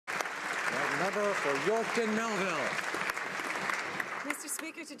member for Yorkton, Melville. Mr.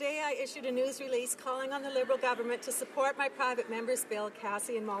 Speaker, today I issued a news release calling on the Liberal government to support my private member's bill,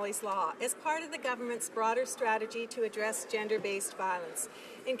 Cassie and Molly's Law, as part of the government's broader strategy to address gender-based violence.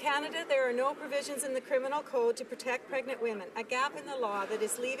 In Canada, there are no provisions in the criminal code to protect pregnant women, a gap in the law that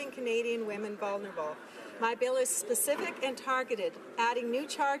is leaving Canadian women vulnerable. My bill is specific and targeted, adding new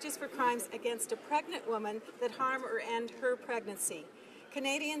charges for crimes against a pregnant woman that harm or end her pregnancy.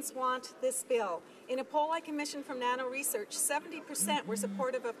 Canadians want this bill. In a poll I commissioned from Nano Research, 70% were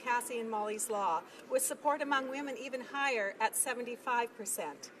supportive of Cassie and Molly's Law, with support among women even higher at 75%.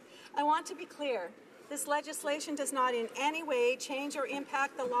 I want to be clear. This legislation does not in any way change or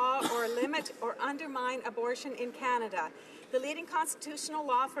impact the law or limit or undermine abortion in Canada. The leading constitutional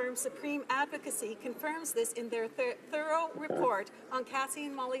law firm, Supreme Advocacy, confirms this in their thorough report on Cassie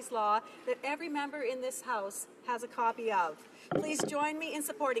and Molly's Law that every member in this House has a copy of. Please join me in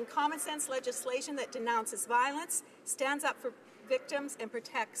supporting common sense legislation that denounces violence, stands up for victims, and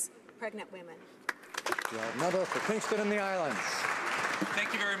protects pregnant women. The member for Kingston and the Islands.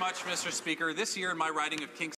 Thank you very much, Mr. Speaker. This year in my riding of Kingston,